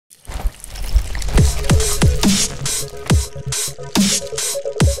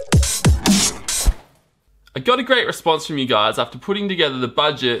I got a great response from you guys after putting together the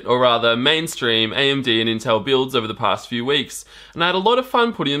budget, or rather mainstream, AMD and Intel builds over the past few weeks, and I had a lot of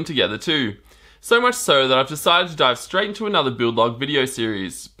fun putting them together too. So much so that I've decided to dive straight into another build log video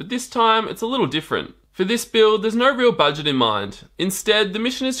series, but this time it's a little different. For this build, there's no real budget in mind. Instead, the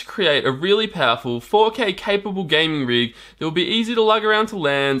mission is to create a really powerful 4K capable gaming rig that will be easy to lug around to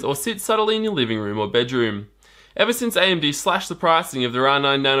LANs or sit subtly in your living room or bedroom. Ever since AMD slashed the pricing of their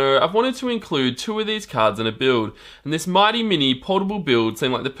R9 Nano, I've wanted to include 2 of these cards in a build, and this mighty mini portable build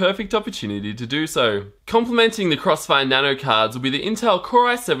seemed like the perfect opportunity to do so. Complementing the Crossfire Nano cards will be the Intel Core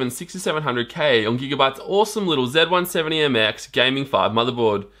i7-6700K on Gigabyte's awesome little Z170MX Gaming 5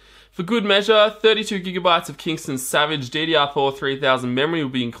 motherboard. For good measure, 32GB of Kingston's Savage DDR4 3000 memory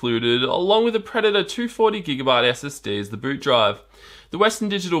will be included, along with a Predator 240GB SSD as the boot drive. The Western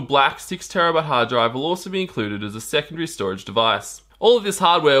Digital Black 6TB hard drive will also be included as a secondary storage device. All of this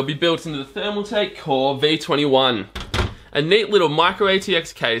hardware will be built into the Thermaltake Core V21, a neat little micro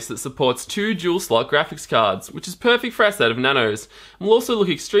ATX case that supports 2 dual-slot graphics cards, which is perfect for our set of Nanos, and will also look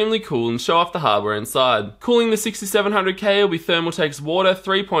extremely cool and show off the hardware inside. Cooling the 6700K will be Thermaltake's Water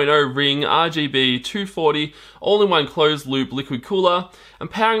 3.0 Ring RGB 240 all-in-one closed-loop liquid cooler,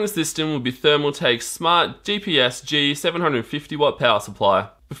 and powering the system will be Thermaltake's Smart DPS G 750W power supply.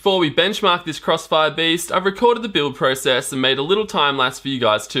 Before we benchmark this Crossfire beast, I've recorded the build process and made a little time-lapse for you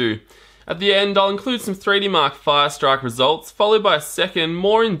guys too. At the end, I'll include some 3D Mark Firestrike results, followed by a second,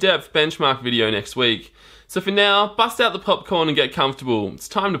 more in-depth benchmark video next week. So for now, bust out the popcorn and get comfortable. It's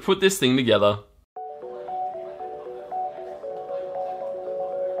time to put this thing together.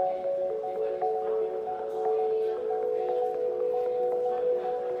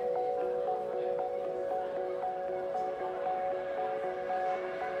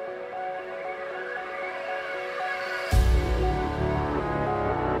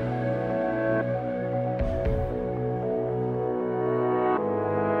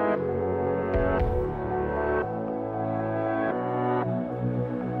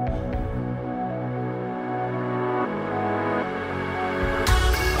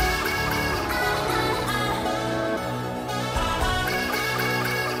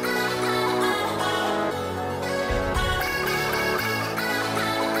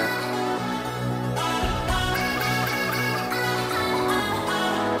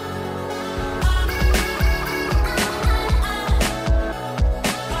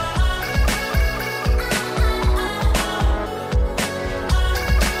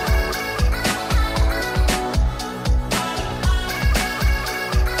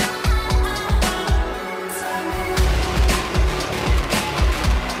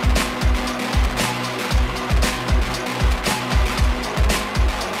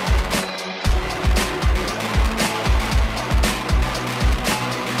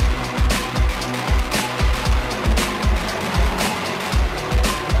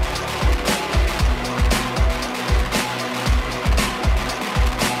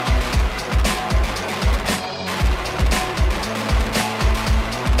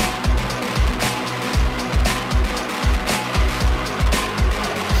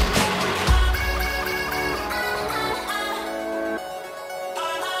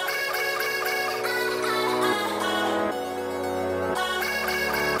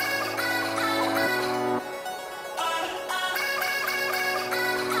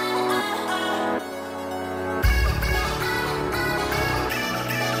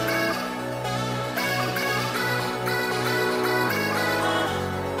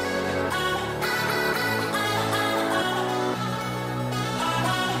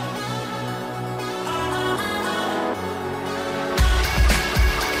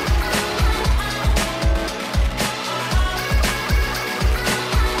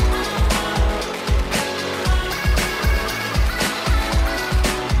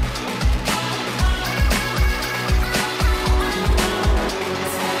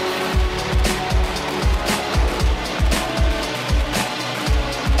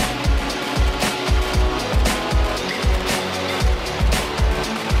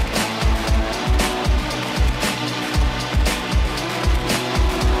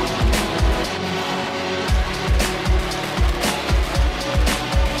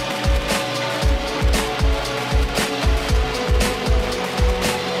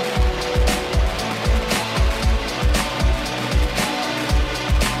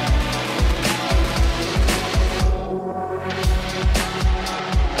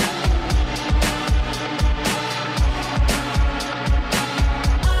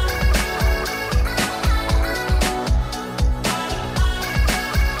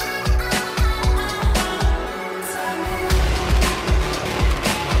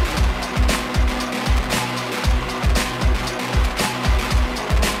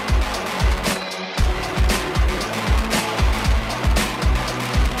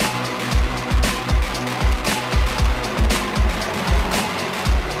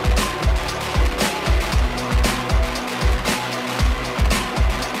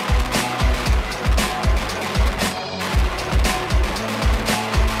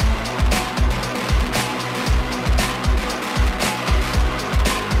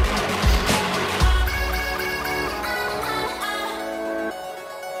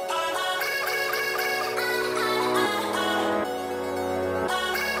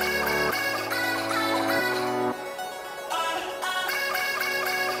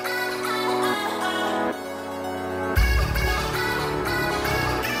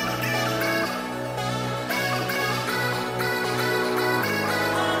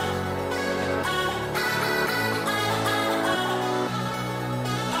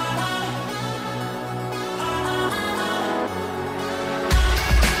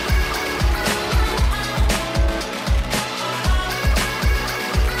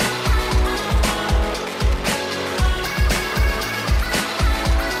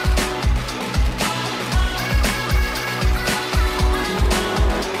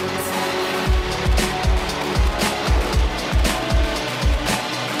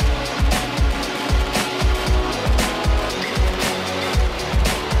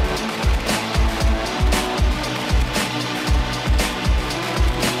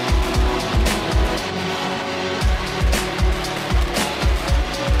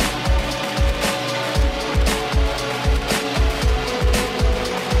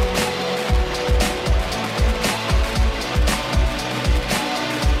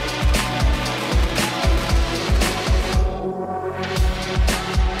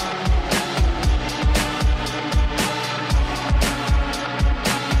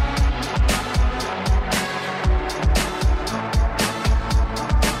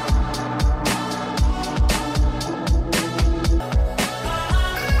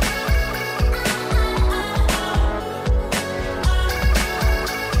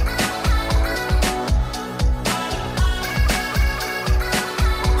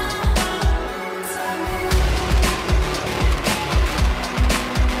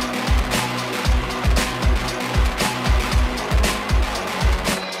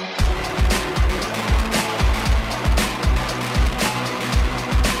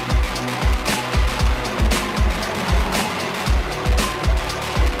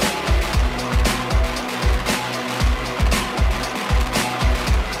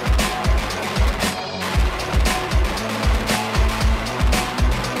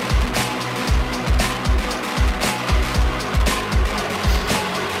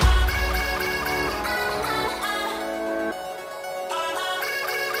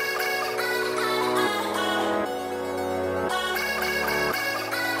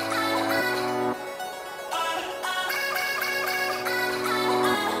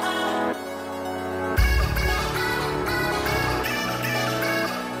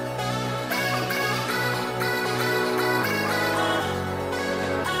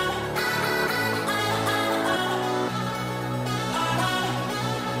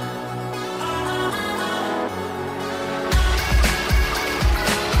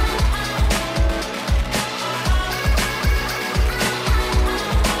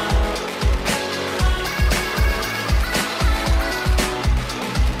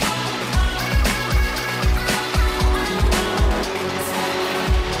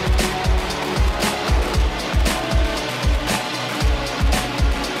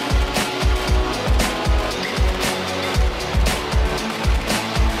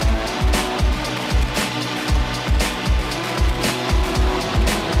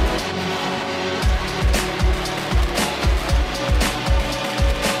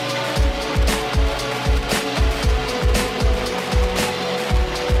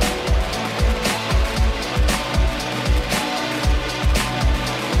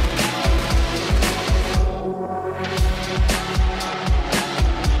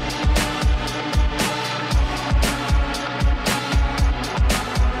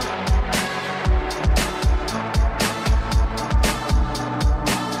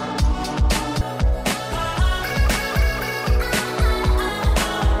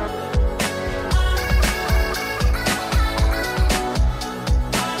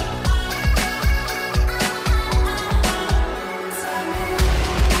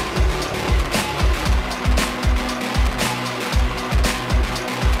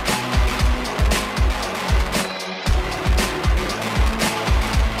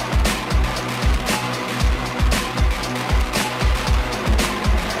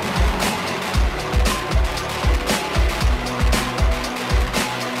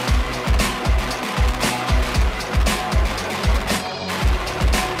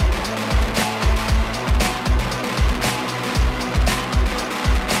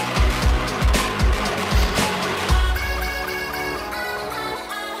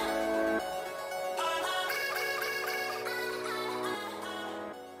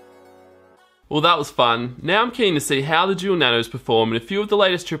 Well, that was fun. Now I'm keen to see how the dual Nanos perform in a few of the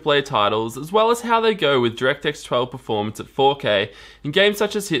latest AAA titles, as well as how they go with DirectX 12 performance at 4K in games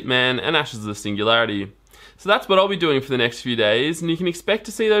such as Hitman and Ashes of the Singularity. So that's what I'll be doing for the next few days, and you can expect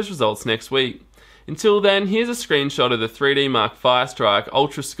to see those results next week. Until then, here's a screenshot of the 3D Mark Firestrike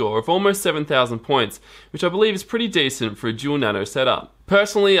Ultra score of almost 7,000 points, which I believe is pretty decent for a dual Nano setup.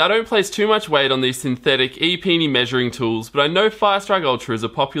 Personally, I don't place too much weight on these synthetic e-penny measuring tools, but I know Firestrike Ultra is a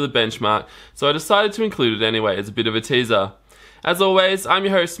popular benchmark, so I decided to include it anyway as a bit of a teaser. As always, I'm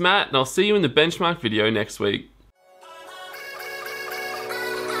your host Matt, and I'll see you in the benchmark video next week.